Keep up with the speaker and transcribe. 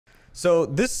So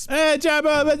this.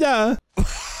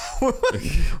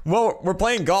 Well, we're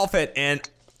playing golf it, and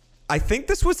I think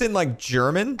this was in like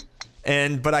German,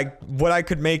 but what I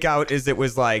could make out is it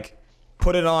was like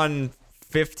put it on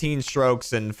 15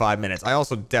 strokes in 5 minutes. I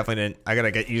also definitely didn't. I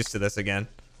gotta get used to this again.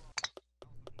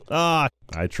 I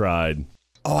tried.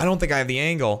 Oh, I don't think I have the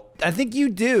angle. I think you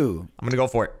do. I'm gonna go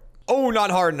for it. Oh,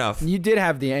 not hard enough. You did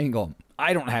have the angle.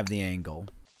 I don't have the angle.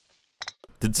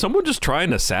 Did someone just try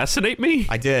and assassinate me?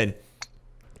 I did.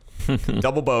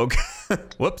 Double bogue.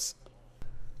 Whoops.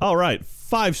 All right,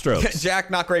 5 strokes. Jack,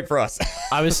 not great for us.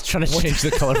 I was trying to change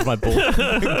the color of my ball.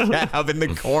 Gav in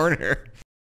the corner.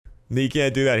 You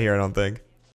can't do that here, I don't think.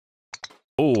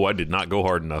 Oh, I did not go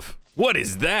hard enough. What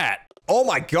is that? Oh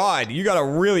my god, you gotta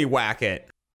really whack it.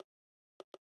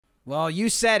 Well, you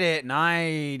said it, and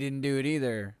I didn't do it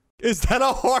either. Is that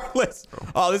a heartless?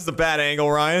 Oh, this is a bad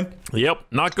angle, Ryan. Yep,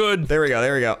 not good. There we go,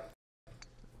 there we go.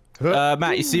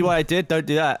 Matt, you see what I did? Don't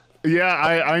do that. Yeah,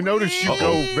 I noticed you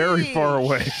go very far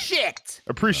away. Shit!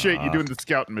 Appreciate you doing the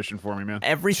scouting mission for me, man.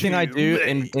 Everything I do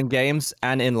in games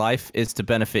and in life is to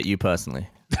benefit you personally.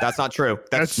 That's not true.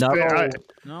 That's No. No, I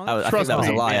think Trust that was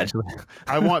a me, lie, man. actually.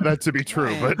 I want that to be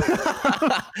true, but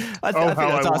I think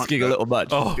that's asking a little much.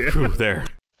 Oh, phew, there.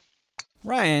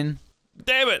 Ryan,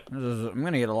 Damn it. I'm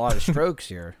gonna get a lot of strokes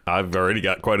here. I've already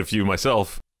got quite a few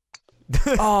myself.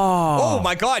 oh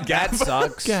my god, That Gav.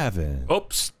 sucks. Gavin.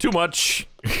 Oops, too much.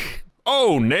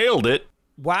 Oh, nailed it.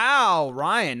 Wow,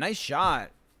 Ryan, nice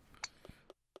shot.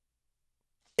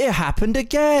 It happened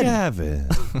again. Gavin.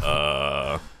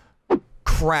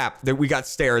 Crap, we got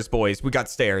stairs, boys. We got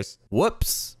stairs.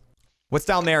 Whoops. What's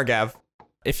down there, Gav?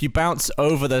 If you bounce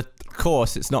over the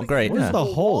course, it's not great. Where's the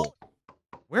hole?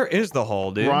 Where is the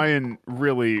hole, dude? Ryan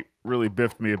really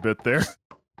biffed me a bit there.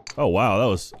 Oh wow, that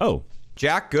was. Oh,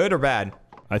 Jack, good or bad?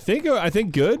 I think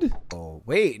good. Oh,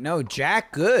 wait, no,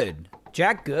 Jack good.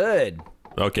 Jack good.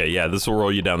 Okay, yeah, this will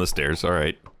roll you down the stairs. All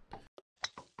right.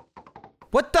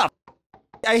 What the?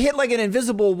 I hit like an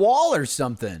invisible wall or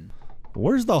something.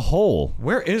 Where's the hole?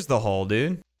 Where is the hole,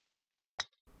 dude?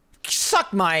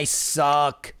 Suck my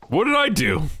suck. What did I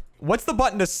do? What's the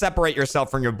button to separate yourself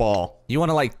from your ball? You want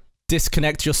to like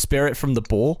disconnect your spirit from the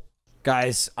ball?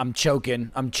 Guys, I'm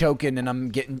choking. I'm choking and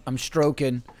I'm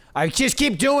stroking. I just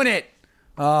keep doing it.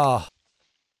 Oh.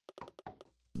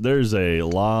 There's a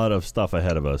lot of stuff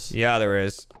ahead of us. Yeah, there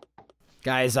is.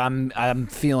 Guys, I'm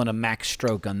feeling a max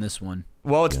stroke on this one.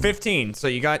 Well, it's 15, so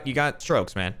you got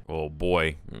strokes, man. Oh,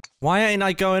 boy. Why ain't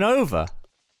I going over?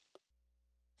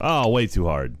 Oh, way too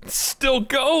hard. Still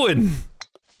going.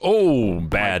 Oh,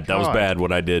 bad. That was God. bad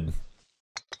what I did.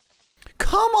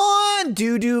 Come on,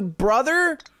 doo-doo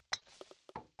brother.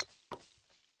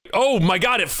 Oh, my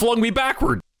God, it flung me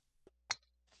backward.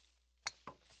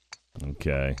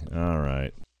 Okay, all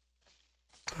right.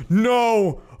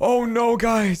 No! Oh no,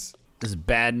 guys! This is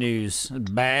bad news.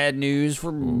 Bad news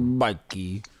for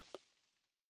Mikey.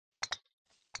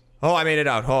 Oh, I made it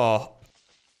out. Oh.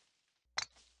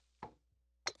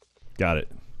 Got it.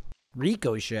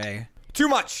 Ricochet. Too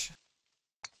much!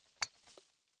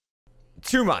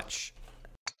 Too much.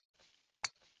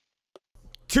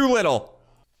 Too little.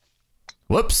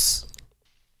 Whoops.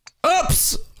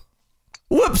 Oops.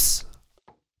 Whoops.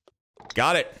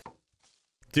 Got it.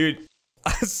 Dude,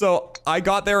 so I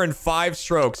got there in 5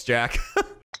 strokes, Jack.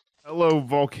 Hello,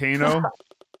 volcano.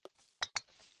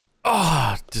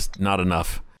 Oh, just not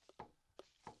enough.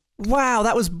 Wow,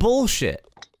 that was bullshit.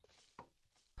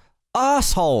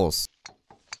 Assholes.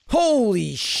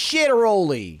 Holy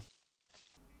shit-a-roly.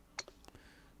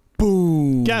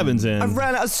 Boom. Gavin's in. I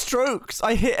ran out of strokes.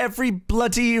 I hit every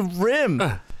bloody rim.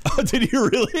 Oh, did you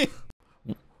really?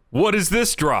 What is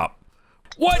this drop?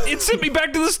 What? It sent me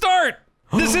back to the start.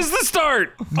 This is the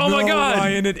start. Oh my God.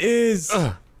 Ryan, it is.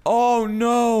 Oh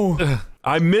no.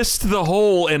 I missed the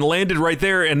hole and landed right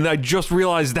there, and I just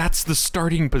realized that's the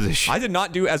starting position. I did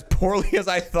not do as poorly as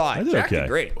I thought. I did Jack okay. did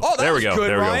great. Oh, that There we was go, good,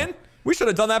 there we go. Ryan. We should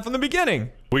have done that from the beginning.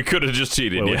 We could have just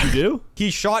cheated. Wait, Yeah. what'd you do? He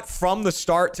shot from the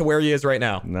start to where he is right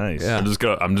now. Nice. Yeah. I'm just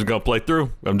gonna play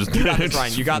through. I'm just. You got this,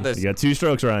 Ryan. You got this. You got 2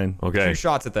 strokes, Ryan. 2 Okay.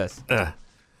 shots at this.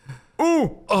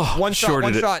 Ooh. Oh, One shot, shorted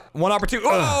one it. shot, one opportunity.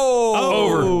 Oh!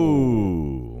 Over.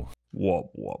 Ooh. Whoop,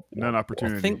 whoop. None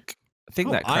opportunity. I think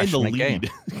that I'm crashed the in the game.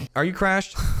 lead. Are you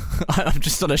crashed? I'm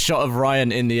just on a shot of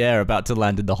Ryan in the air about to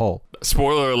land in the hole.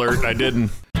 Spoiler alert, I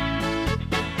didn't.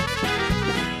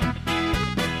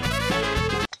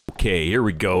 Okay, here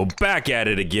we go. Back at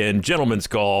it again. Gentlemen's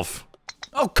golf.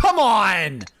 Oh, come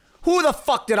on! Who the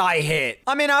fuck did I hit?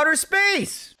 I'm in outer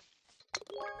space!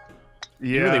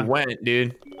 You Yeah, really went,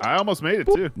 dude. I almost made it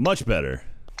too. Much better.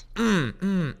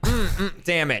 Damn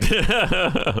it.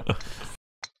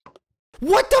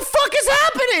 What the fuck is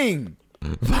happening?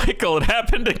 Michael, it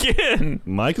happened again.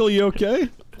 Michael, you okay?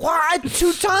 What?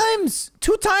 2 times?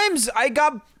 2 times I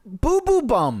got boo-boo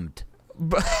bummed.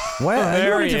 Where?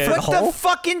 There he is. What the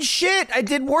fucking shit? I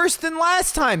did worse than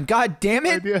last time. God damn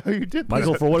it. Yeah, you did.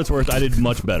 Michael, for what it's worth, I did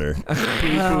much better.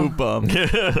 Boo bum.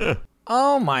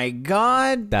 Oh my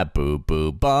god. That boo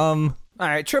boo bum. All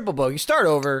right, triple bogey. Start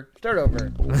over. Start over.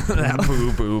 That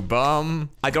boo boo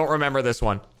bum. I don't remember this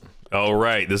one. Oh,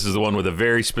 right. This is the one with a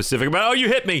very specific amount. Oh, you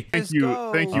hit me. Thank you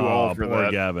all for poor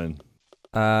that. Gavin.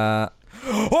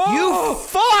 You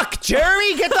fuck,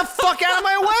 Jeremy! Get the fuck out of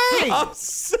my way! I'm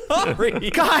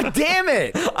sorry. God damn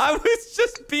it! I was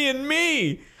just being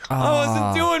me. I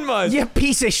wasn't doing much. You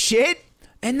piece of shit!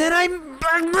 And then I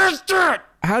missed it!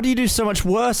 How do you do so much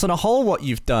worse on a hole? What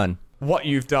you've done? What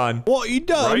you've done. What you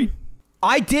done? Right?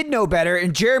 I did know better,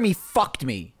 and Jeremy fucked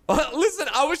me. Listen,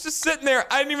 I was just sitting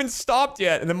there. I hadn't even stopped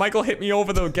yet, and then Michael hit me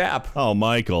over the gap. Oh,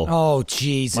 Michael. Oh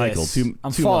Jesus! Michael, too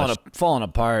falling much. falling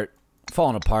apart.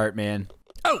 Falling apart, man.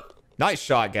 Oh, nice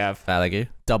shot, Gav. Valagu.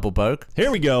 Double bogue. Here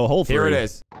we go. Hole 3. Here it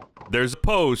is. There's a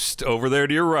post over there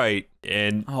to your right,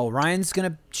 and Oh, Ryan's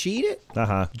gonna cheat it?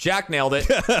 Uh-huh. Jack nailed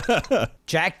it.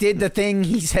 Jack did the thing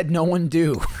he said no one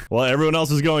do. Well, everyone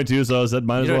else is going to, so I said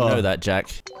might You as don't well. know that, Jack.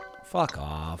 Fuck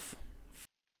off.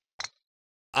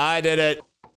 I did it.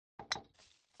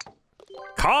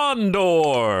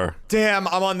 Condor. Damn,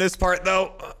 I'm on this part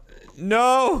though.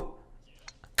 No.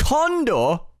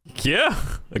 Condor? Yeah,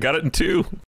 I got it in 2.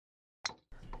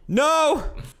 No.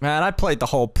 Man, I played the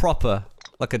hole proper.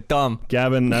 Like a dumb.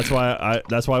 Gavin, that's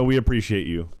why we appreciate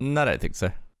you. No, I don't think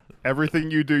so. Everything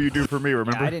you do for me.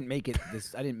 Remember? Yeah, I didn't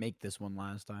make this one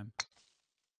last time.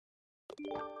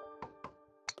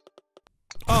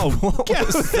 Oh,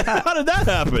 guess how did that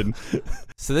happen?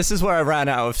 So this is where I ran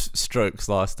out of strokes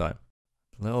last time.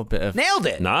 A little bit of... Nailed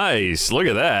it! Nice. Look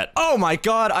at that. Oh my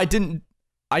god, I didn't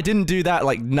do that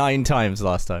like 9 times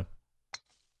last time.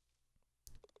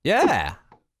 Yeah.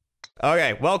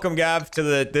 Okay, welcome, Gav, to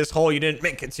this hole you didn't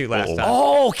make it to last time.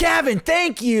 Oh, Gavin,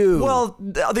 thank you! Well,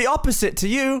 the opposite to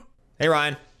you. Hey,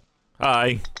 Ryan.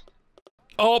 Hi.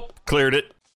 Oh, cleared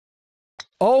it.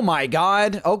 Oh my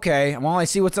god. Okay, well, I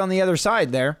see what's on the other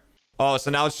side there. Oh,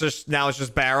 so now it's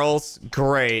just barrels.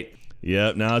 Great.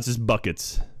 Yep, now it's just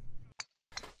buckets.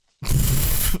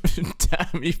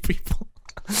 Damn you people.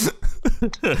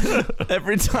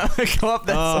 Every time I go up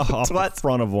there, Off the twats.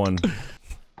 front of one.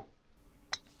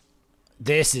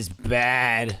 This is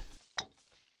bad.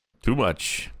 Too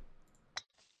much.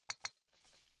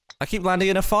 I keep landing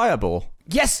in a fireball.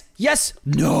 Yes! Yes!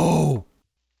 No!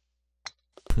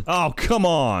 Oh, come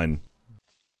on.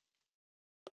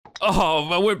 Oh,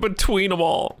 I went between them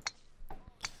all.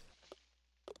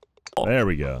 There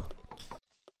we go.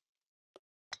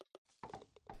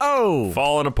 Oh!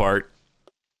 Falling apart.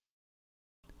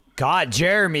 God,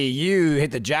 Jeremy, you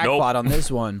hit the jackpot on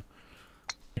this one.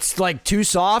 It's like too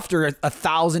soft or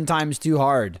 1,000 times too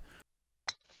hard.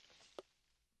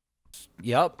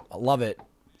 Yep, I love it.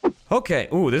 Okay.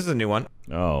 Ooh, this is a new one.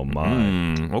 Oh,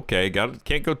 my. Okay,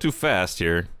 can't go too fast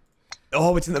here.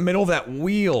 Oh, it's in the middle of that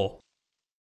wheel.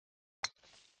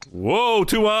 Whoa,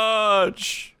 too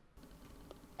much.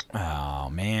 Oh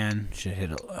man, should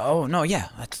hit. Oh no, yeah,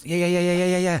 that's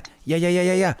yeah.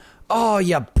 Oh,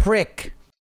 you prick.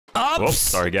 Oops.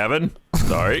 Sorry, Gavin.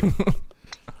 Sorry.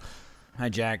 Hi,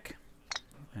 Jack.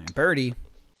 Hi, Birdie.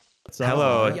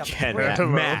 Hello Yeah, again, prick.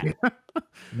 Matt.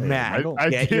 Matt, I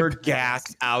get did- your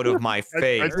gas out of my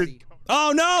face. did-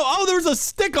 Oh, no. Oh, there was a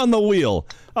stick on the wheel.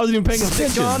 I wasn't even paying attention.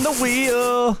 Stick on the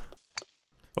wheel.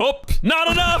 Oh,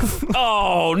 not enough.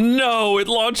 Oh no, it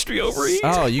launched me over here.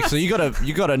 Oh, so you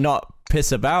gotta not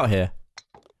piss about here.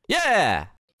 Yeah.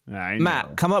 I know.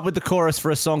 Matt, come up with the chorus for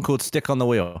a song called "Stick on the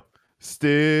Wheel."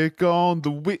 Stick on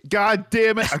the wheel. God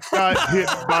damn it. I got hit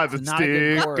by the Not a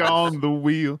good stick chorus. on the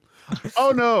wheel.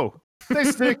 Oh no. They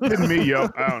sticked in me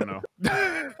up. I don't know.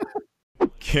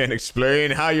 Can't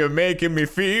explain how you're making me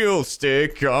feel.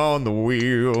 Stick on the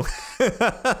wheel.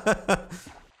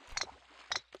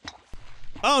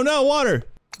 Oh, no, water.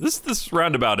 This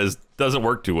roundabout doesn't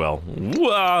work too well.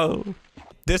 Whoa.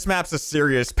 This map's a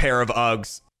serious pair of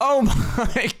Uggs. Oh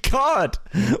my god!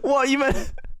 What you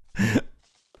meant?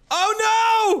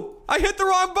 Oh no! I hit the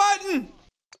wrong button!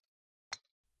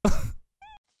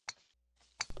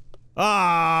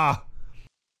 Ah.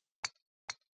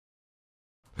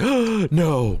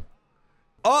 No.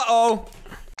 Uh-oh.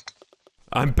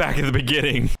 I'm back at the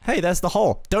beginning. Hey, there's the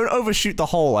hole. Don't overshoot the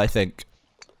hole, I think.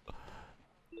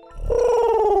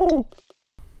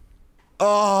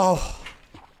 Oh.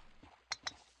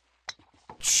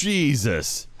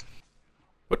 Jesus.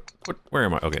 What, where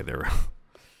am I? Okay, there we go.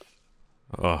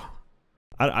 Oh.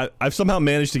 I've somehow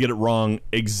managed to get it wrong,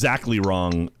 exactly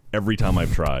wrong, every time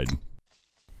I've tried.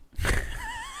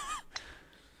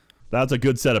 That's a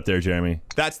good setup there, Jeremy.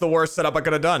 That's the worst setup I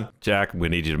could have done. Jack, we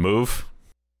need you to move.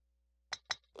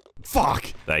 Fuck!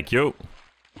 Thank you.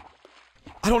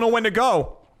 I don't know when to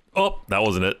go. Oh, that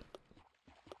wasn't it.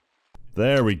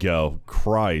 There we go.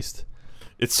 Christ.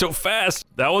 It's so fast.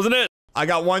 That wasn't it. I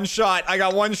got one shot. I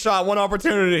got one shot, one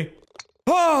opportunity.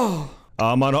 Oh!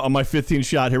 I'm on my 15th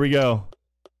shot. Here we go.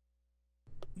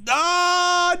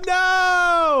 Oh,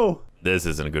 no! This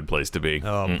isn't a good place to be.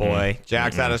 Oh, boy.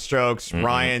 Jack's out of strokes.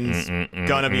 Ryan's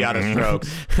gonna be out of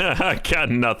strokes. I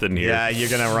got nothing here. Yeah, you're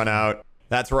gonna run out.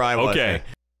 That's where I was. Okay.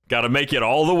 Gotta make it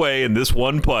all the way in this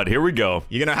one putt. Here we go.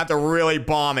 You're gonna have to really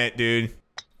bomb it, dude.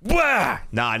 Blah!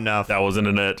 Not enough. That wasn't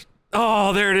a net.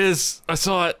 Oh, there it is. I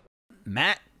saw it.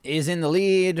 Matt is in the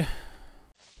lead.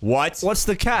 What? What's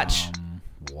the catch?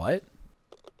 What?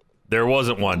 There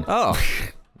wasn't one. Oh.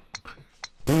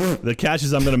 The catch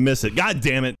is I'm gonna miss it. God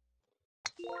damn it.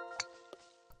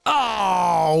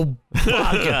 Oh,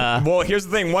 bugger. Well, here's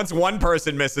the thing. Once one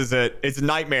person misses it, it's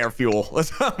nightmare fuel.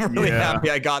 I'm really Yeah.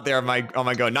 happy I got there on my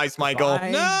go. Nice, Michael.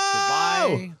 Bye.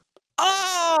 No! Goodbye.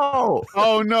 Oh!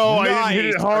 Oh no, I didn't hit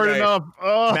it Nice. hard Okay. enough.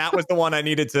 Oh. Matt was the one I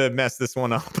needed to mess this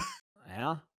one up.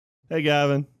 Yeah. Hey,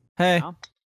 Gavin. Hey. Yeah.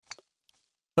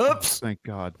 Oops. Thank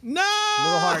God. No! A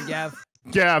little hard, Gav.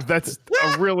 Gav, that's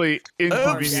a really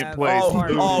inconvenient Gav. place.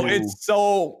 Oh, Ooh. it's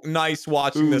so nice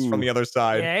watching this from the other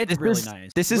side. Yeah, it's really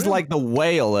nice. This is like the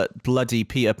whale at bloody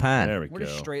Peter Pan. There we What a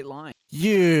go. straight line.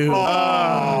 You.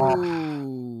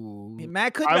 Ooh.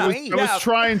 Matt couldn't I wait. was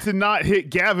trying to not hit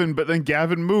Gavin, but then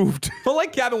Gavin moved. But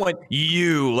like Gavin went,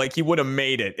 you, like he would have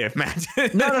made it if Matt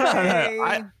did. No.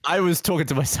 Hey. I was talking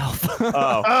to myself. Oh.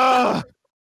 Ah,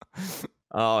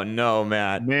 Oh no,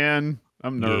 Matt. man,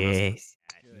 I'm nervous.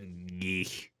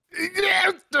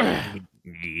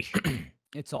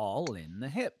 It's all in the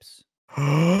hips.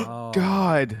 Oh,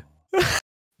 God.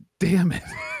 Damn it.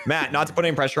 Matt, not to put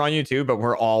any pressure on you too, but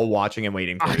we're all watching and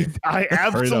waiting for you. I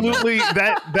absolutely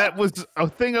that was a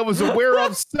thing I was aware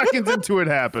of seconds into it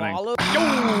happening. Follow.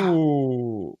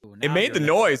 Ooh. It Now made you're the in a-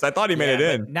 noise. I thought he made Yeah,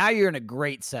 it but in. Now you're in a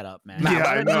great setup, man. Yeah,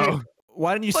 I know.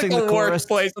 Why don't you It's like sing the the chorus? worst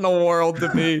place in the world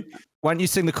to be. Why don't you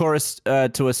sing the chorus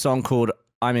to a song called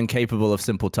 "I'm Incapable of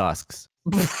Simple Tasks"?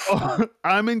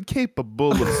 I'm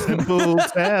incapable of simple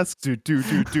tasks.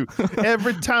 Do.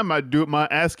 Every time I do it, my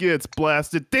ass gets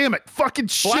blasted. Damn it! Fucking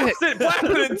shit!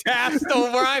 Blasted and tasked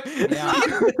over. Yeah.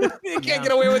 You can't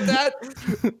get away with that.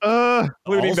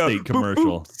 Including the Allstate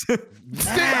commercial.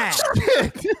 Matt,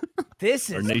 Shit! this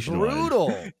Or is nationwide. brutal.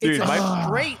 Dude, It's a my-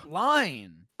 straight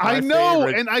line. I My know,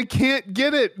 favorite. and I can't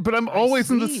get it, but I'm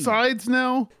always on the see. sides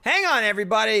now. Hang on,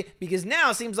 everybody, because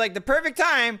now seems like the perfect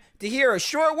time to hear a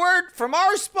short word from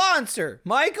our sponsor,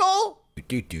 Michael.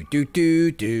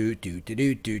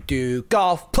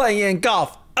 Golf, playing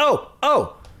golf.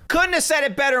 Oh. Couldn't have said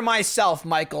it better myself,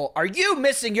 Michael. Are you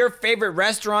missing your favorite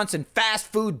restaurants and fast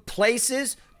food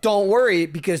places? Don't worry,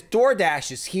 because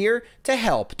DoorDash is here to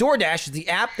help. DoorDash is the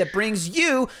app that brings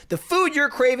you the food you're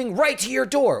craving right to your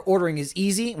door. Ordering is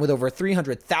easy with over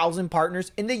 300,000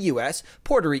 partners in the US,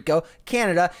 Puerto Rico,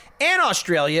 Canada, and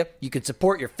Australia. You can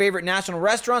support your favorite national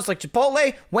restaurants like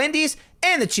Chipotle, Wendy's,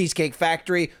 and the Cheesecake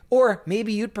Factory. Or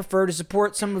maybe you'd prefer to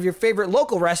support some of your favorite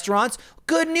local restaurants.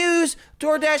 Good news,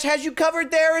 DoorDash has you covered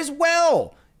there as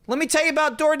well. Let me tell you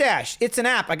about DoorDash. It's an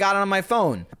app. I got it on my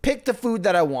phone. I pick the food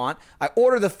that I want. I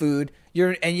order the food.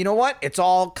 And you know what? It's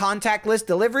all contactless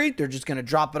delivery. They're just going to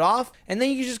drop it off. And then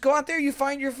you just go out there, you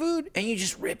find your food, and you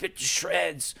just rip it to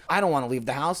shreds. I don't want to leave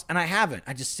the house, and I haven't.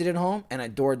 I just sit at home, and I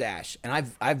DoorDash. And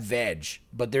I veg,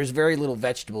 but there's very little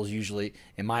vegetables usually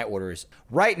in my orders.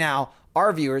 Right now,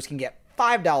 our viewers can get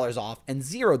 $5 off and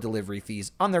 0 delivery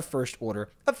fees on their first order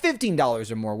of $15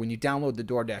 or more when you download the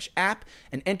DoorDash app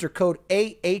and enter code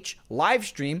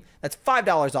AHLivestream. That's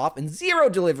 $5 off and 0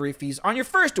 delivery fees on your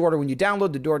first order when you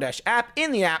download the DoorDash app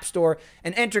in the App Store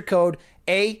and enter code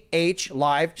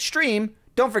AHLivestream.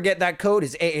 Don't forget that code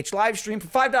is AHLivestream for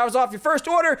 $5 off your first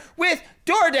order with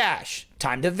DoorDash.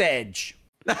 Time to veg.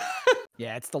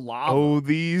 Yeah, it's the lava. Oh,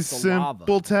 these The lava.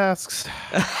 simple tasks.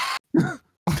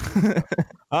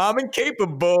 I'm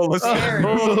incapable of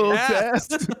Simple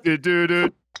tasks.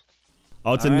 Do.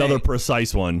 Oh, it's another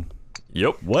precise one.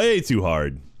 Yep. Way too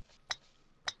hard.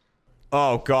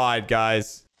 Oh, God,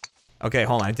 guys. Okay,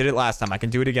 hold on. I did it last time. I can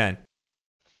do it again.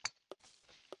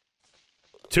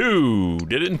 2.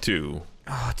 Did it in 2.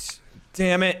 Oh,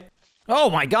 damn it. Oh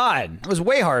my God, it was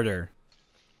way harder.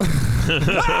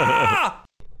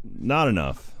 Not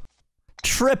enough.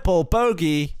 Triple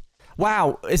bogey.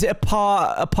 Wow, is it a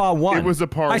par one? It was a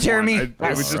par Hi, one. Jeremy. It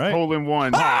was just Alright. hole in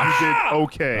one. You did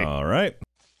okay. All right.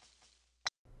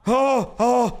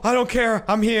 Oh, I don't care.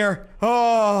 I'm here.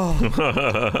 Oh.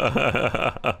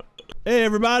 Hey,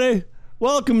 everybody.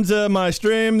 Welcome to my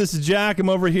stream. This is Jack. I'm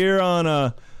over here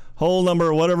on hole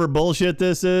number whatever bullshit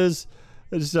this is.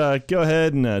 Just go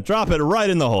ahead and drop it right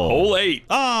in the hole. Hole 8.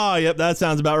 Ah, yep, that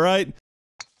sounds about right.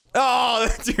 Oh,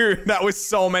 dude, that was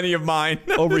so many of mine.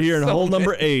 Over here in So hole many.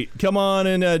 number 8. Come on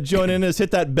and join in us.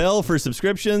 Hit that bell for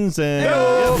subscriptions and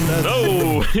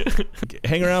No.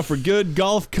 hang around for good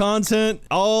golf content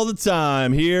all the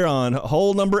time here on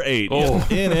hole number 8. Oh.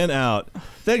 In and out.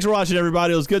 Thanks for watching,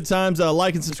 everybody. It was good times.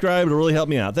 Like and subscribe. It'll really help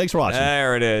me out. Thanks for watching.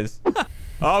 There it is.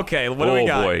 Okay, what do we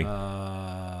got? Boy.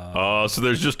 So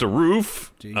there's just a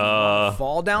roof. Do you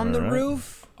fall down the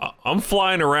roof? I'm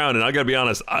flying around, and I gotta be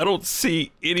honest, I don't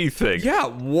see anything. Yeah,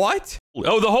 what?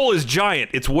 Oh, the hole is giant.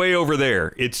 It's way over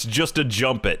there. It's just a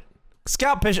jump it.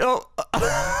 Scout pitch. Oh,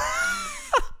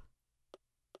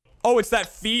 Oh, it's that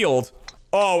field.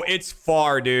 Oh, it's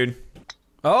far, dude.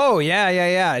 Oh,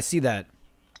 yeah. I see that.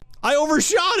 I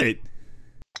overshot it.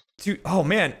 Dude, oh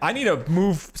man, I need to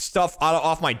move stuff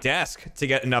off my desk to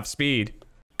get enough speed.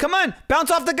 Come on,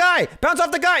 bounce off the guy. Bounce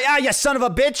off the guy. Ah, you son of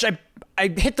a bitch. I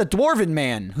hit the dwarven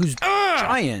man who's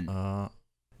giant.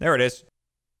 There it is.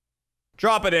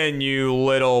 Drop it in, you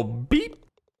little beep.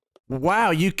 wow,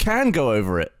 you can go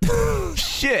over it.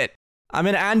 Shit. I'm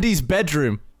in Andy's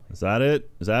bedroom. Is that it?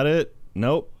 Is that it?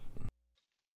 Nope.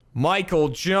 Michael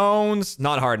Jones.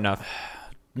 Not hard enough.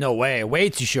 No way. Way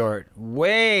too short.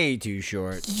 Way too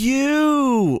short.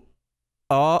 You.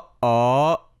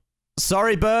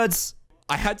 Sorry, birds.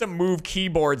 I had to move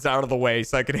keyboards out of the way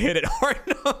so I could hit it hard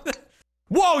enough.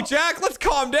 Whoa, Jack, let's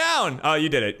calm down. Oh, you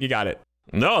did it. You got it.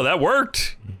 No, that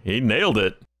worked. He nailed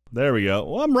it. There we go.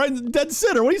 Well, I'm right in the dead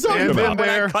center. What are you talking And then about? When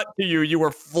I there. cut to you, you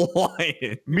were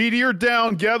flying. Meteor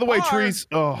down. Get out of the way, trees.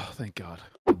 Oh, thank God.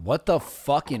 What the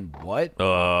fucking what?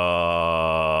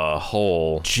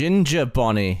 Hole. Ginger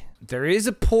Bonnie. There is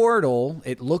a portal,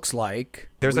 it looks like.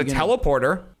 There's Are a we gonna-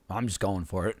 teleporter. I'm just going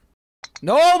for it.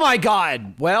 Oh my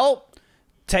god! Well,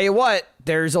 tell you what,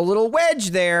 there's a little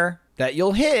wedge there that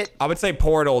you'll hit. I would say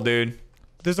portal, dude.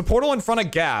 There's a portal in front of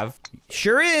Gav.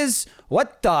 Sure is.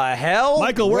 What the hell?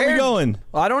 Michael, where are we going?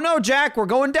 I don't know, Jack. We're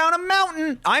going down a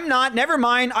mountain. I'm not. Never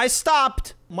mind. I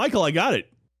stopped. Michael, I got it.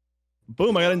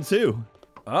 Boom, I got it in 2.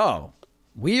 Oh.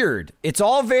 Weird. It's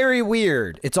all very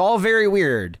weird. It's all very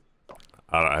weird.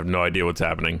 I have no idea what's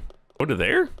happening. Oh, to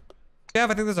there?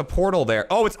 Gav, I think there's a portal there.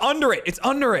 Oh, it's under it. It's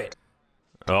under it.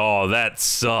 Oh, that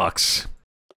sucks.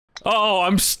 Oh,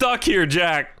 I'm stuck here,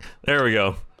 Jack. There we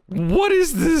go. What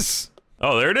is this?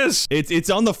 Oh, there it is. It's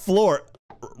on the floor.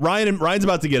 Ryan's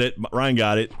about to get it. Ryan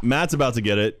got it. Matt's about to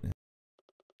get it.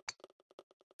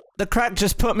 The crack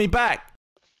just put me back.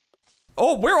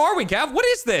 Oh, where are we, Gav? What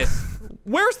is this?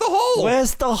 Where's the hole?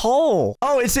 Where's the hole?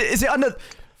 Oh, is it under?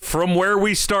 From where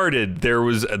we started,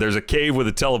 there's a cave with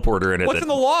a teleporter in it. What's in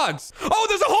the logs? Oh,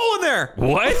 there's a hole in there.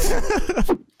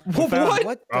 What? What?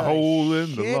 What A the hole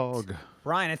in the shit? log.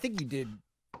 Ryan, I think you did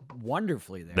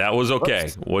wonderfully there. That was okay.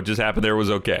 What just happened there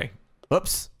was okay.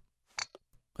 Oops.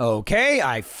 Okay,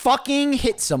 I fucking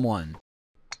hit someone.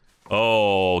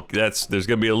 Oh, there's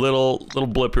gonna be a little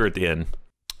blip here at the end.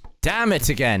 Damn it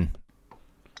again.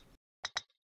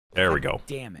 There we go.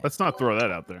 Damn it. Let's not throw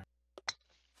that out there.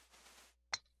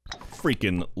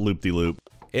 Freaking loop-de-loop.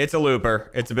 It's a looper.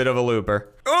 It's a bit of a looper.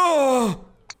 Oh!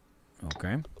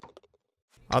 Okay.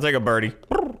 I'll take a birdie.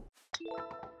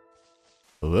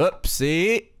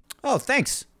 Whoopsie. Oh,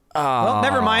 thanks. Well,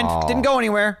 never mind. Didn't go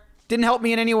anywhere. Didn't help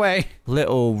me in any way.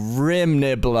 Little rim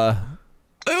nibbler.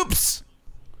 Oops.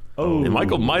 Oh, And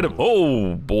Michael might have.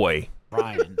 Oh boy.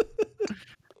 Ryan.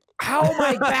 How am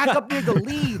I back up near the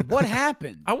lead? What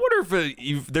happened? I wonder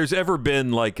if there's ever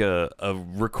been like a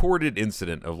recorded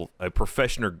incident of a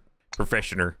professional.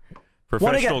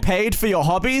 Want to get paid for your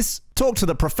hobbies? Talk to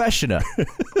the professional.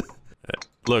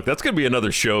 Look, that's gonna be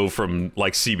another show from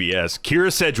like CBS.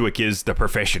 Kira Sedgwick is the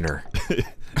professioner.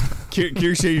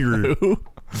 Kirsharu.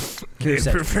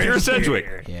 Kira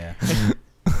Sedgwick. Yeah.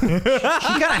 She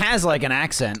kind of has like an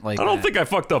accent. Like I don't think I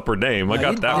fucked up her name. I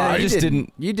got that yeah, right. you just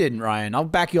didn't. You didn't, Ryan. I'll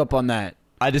back you up on that.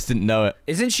 I just didn't know it.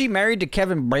 Isn't she married to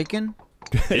Kevin Bacon?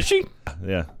 Is she?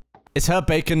 Yeah. Is her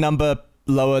bacon number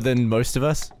lower than most of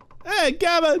us? Hey,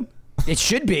 Gavin. It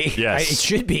should be. Yes. It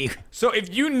should be. So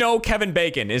if you know Kevin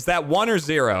Bacon, is that 1 or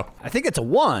 0? I think it's a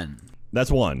 1.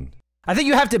 That's 1. I think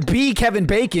you have to be Kevin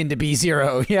Bacon to be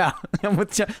 0. Yeah. I'm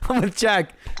with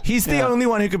Jack. He's the only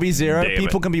one who could be 0. Damn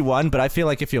People it. can be 1, but I feel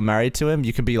like if you're married to him,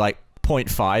 you can be like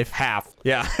 0.5. Half.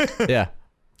 Yeah. Yeah.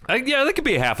 Yeah, that could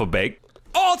be a half a bake.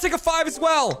 Oh, I'll take a 5 as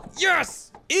well.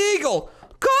 Yes, eagle.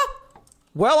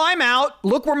 Well, I'm out.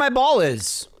 Look where my ball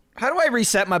is. How do I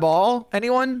reset my ball?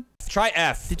 Anyone? Try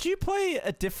F. Did you play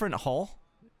a different hole?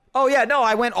 Oh, yeah, no,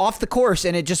 I went off the course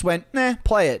and it just went,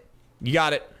 play it. You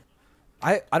got it.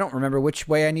 I don't remember which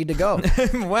way I need to go.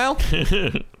 Well,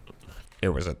 it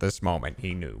was at this moment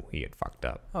he knew he had fucked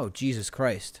up. Oh, Jesus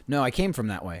Christ. No, I came from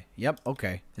that way. Yep,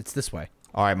 okay. It's this way.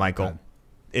 All right, Michael.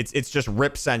 It's just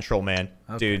rip central, man.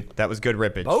 Dude, that was good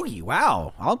rippage. Bogey,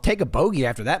 wow. I'll take a bogey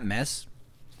after that mess.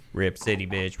 Rip city,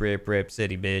 bitch. Rip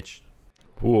city, bitch.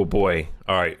 Oh boy.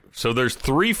 All right. So there's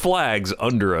 3 flags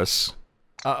under us.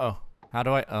 Uh-oh. How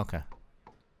do I? Okay.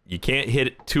 You can't hit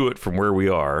it to it from where we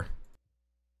are.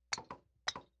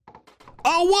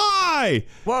 Oh, why?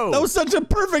 Whoa. That was such a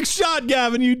perfect shot,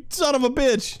 Gavin, you son of a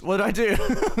bitch. What did I do?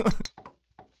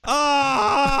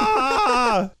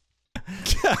 Ah!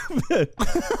 Gavin.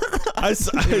 I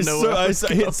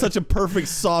hit such a perfect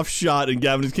soft shot, and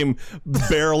Gavin just came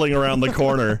barreling around the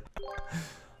corner.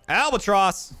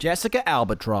 Albatross. Jessica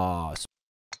Albatross.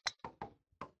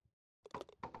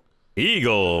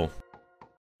 Eagle.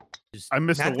 I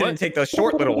missed Matt the didn't what? take the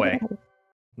short little way.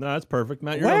 No, that's perfect,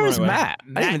 Matt. You're Where on the is right way. Matt? I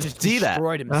didn't even just see that.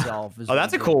 destroyed himself. is Oh, what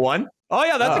that's he a did. cool one. Oh,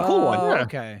 yeah, that's a cool one. Oh,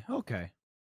 Yeah. okay.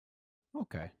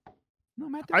 Okay. No,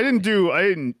 Matt.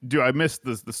 I missed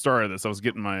the start of this. I was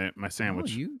getting my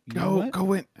sandwich. You know what?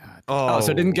 Go in. Oh,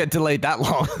 so it didn't get delayed that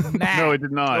long. Matt, No, it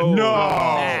did not. No.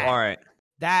 Matt. All right.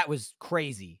 that was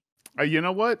crazy. You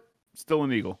know what? Still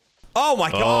an eagle. Oh, my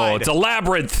Oh, God. it's a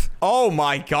labyrinth. Oh,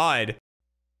 my God.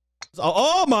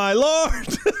 Oh, my lord!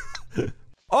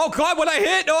 Oh, God, what I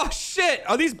hit? Oh, shit.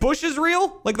 Are these bushes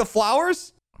real? Like the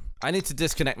flowers? I need to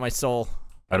disconnect my soul.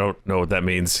 I don't know what that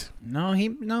means. No,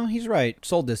 he's right.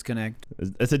 Soul disconnect.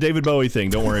 It's a David Bowie thing.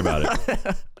 Don't worry about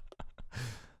it.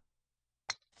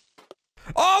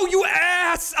 Oh, you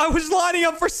ass! I was lining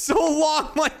up for so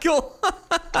long, Michael.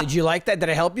 Did you like that? Did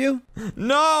I help you?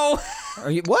 No.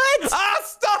 Are you what? Ah,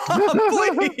 stop, Guys,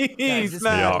 please, this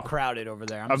Matt. is Yeah. crowded over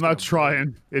there. I'm just not gonna-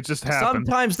 trying. It just happened.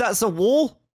 Sometimes that's a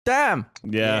wall. Damn.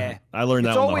 Yeah, Yeah. I learned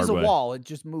It's that one the always hard a way. wall. It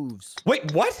just moves.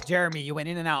 Wait, what? Jeremy, you went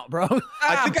in and out, bro.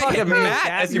 I think I hit Matt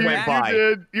as you went by. You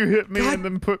did. You hit me and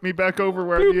then put me back over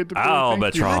where I needed to be.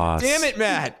 Thank you. Albatross. Damn it,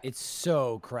 Matt. It's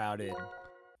so crowded.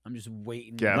 I'm just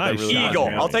waiting. Yeah, Nice. that really Eagle.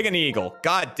 happened. I'll take an eagle.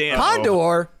 God damn.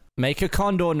 Condor. Make a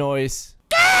condor noise.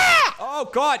 Oh,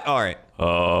 God. All right.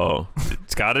 Oh,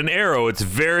 it's got an arrow. It's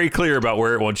very clear about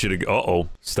where it wants you to go. Uh-oh.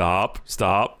 Stop.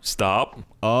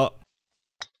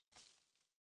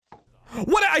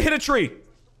 What? I hit a tree.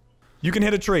 You can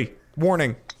hit a tree.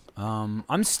 Warning.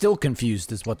 I'm still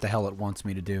confused as what the hell it wants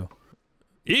me to do.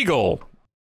 Eagle.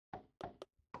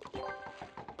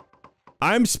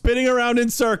 I'm spinning around in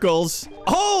circles.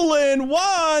 Hole in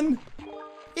one!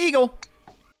 Eagle.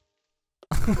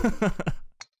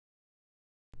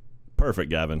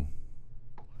 Perfect, Gavin.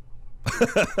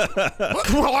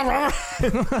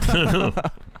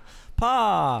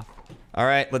 Pa. All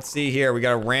right, let's see here. We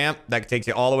got a ramp that takes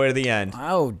you all the way to the end.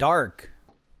 Oh, dark.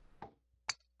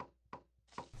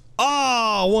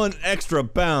 Oh, one extra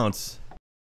bounce.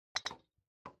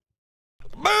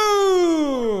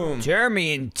 Boom!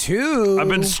 Jeremy in 2. I've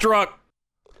been struck.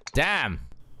 Damn.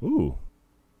 Ooh.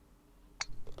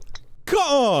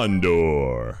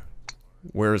 Condor.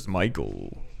 Where's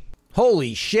Michael?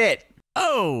 Holy shit.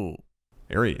 Oh.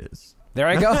 There he is. There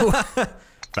I go.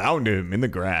 Found him in the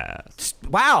grass.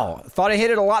 Wow. Thought I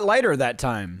hit it a lot lighter that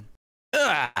time.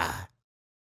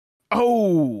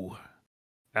 Oh,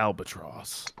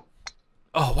 albatross.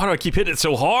 Oh, why do I keep hitting it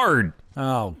so hard?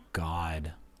 Oh,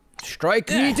 God. Strike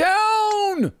me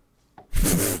down!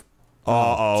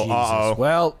 Uh-oh.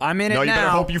 Well, I'm in No, it you now. better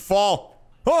hope you fall.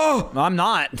 Oh! I'm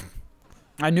not.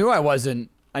 I knew I wasn't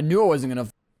gonna.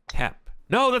 Tap.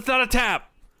 No, that's not a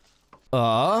tap.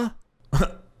 That'll,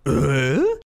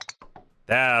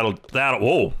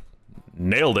 whoa.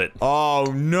 Nailed it. Oh,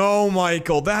 no,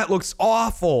 Michael. That looks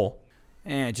awful.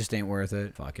 It just ain't worth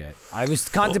it. Fuck it. I was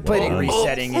contemplating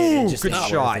resetting it. It just Good ain't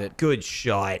shot. worth it. Good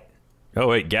shot. Oh,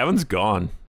 wait, Gavin's gone.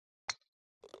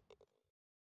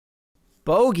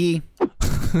 Bogey.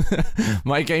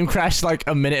 My game crashed like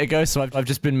a minute ago, so I've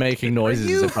just been making noises.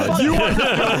 You as opposed fucking- to-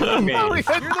 You're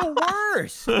the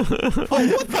worst. What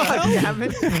the hell,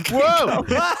 Gavin? Whoa!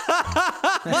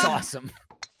 That's awesome.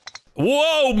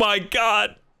 Whoa, my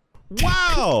God.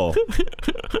 Wow.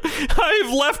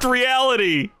 I've left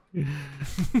reality.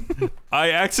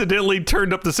 I accidentally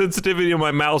turned up the sensitivity of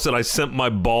my mouse and I sent my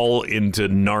ball into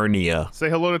Narnia. Say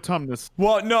hello to Tumnus.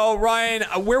 Well, no, Ryan,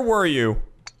 where were you?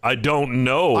 I don't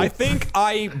know. I think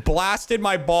I blasted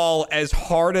my ball as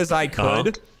hard as I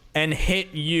could, and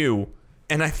hit you,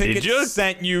 and I think Did it you?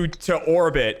 sent you to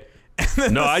orbit. And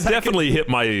then No, the I second- definitely hit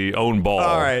my own ball.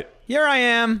 All right. Here I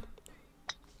am.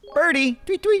 Birdie.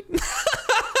 Tweet, tweet.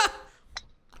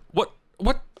 What?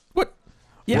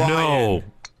 Yeah. No.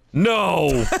 No.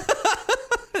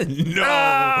 No.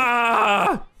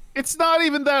 Ah! It's not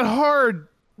even that hard,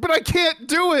 but I can't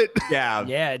do it. Yeah.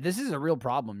 Yeah, this is a real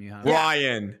problem you have.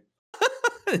 Ryan.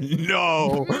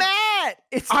 No. Matt,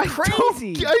 it's I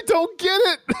crazy. don't get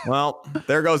it. Well,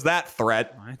 there goes that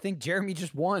threat. I think Jeremy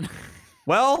just won.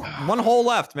 Well, one hole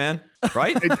left, man.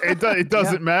 Right? It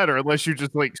doesn't matter unless you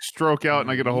just like stroke out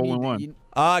and I get a hole in one.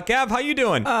 Cav, how you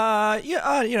doing?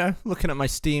 Yeah, you know, looking at my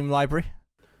Steam library.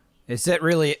 Is that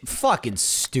really fucking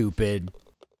stupid?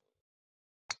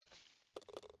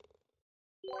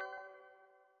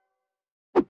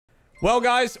 Well,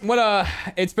 guys,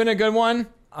 it's been a good one.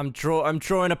 I'm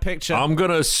drawing a picture. I'm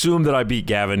gonna assume that I beat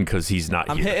Gavin because he's not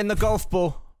I'm here. hitting the golf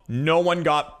ball. No one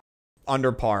got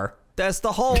under par. There's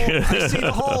the hole. I see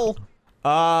the hole.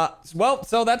 Well,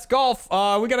 so that's golf.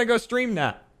 We gotta go stream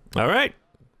that. All right.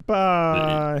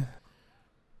 Bye.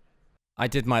 I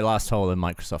did my last hole in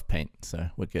Microsoft Paint, so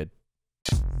we're good.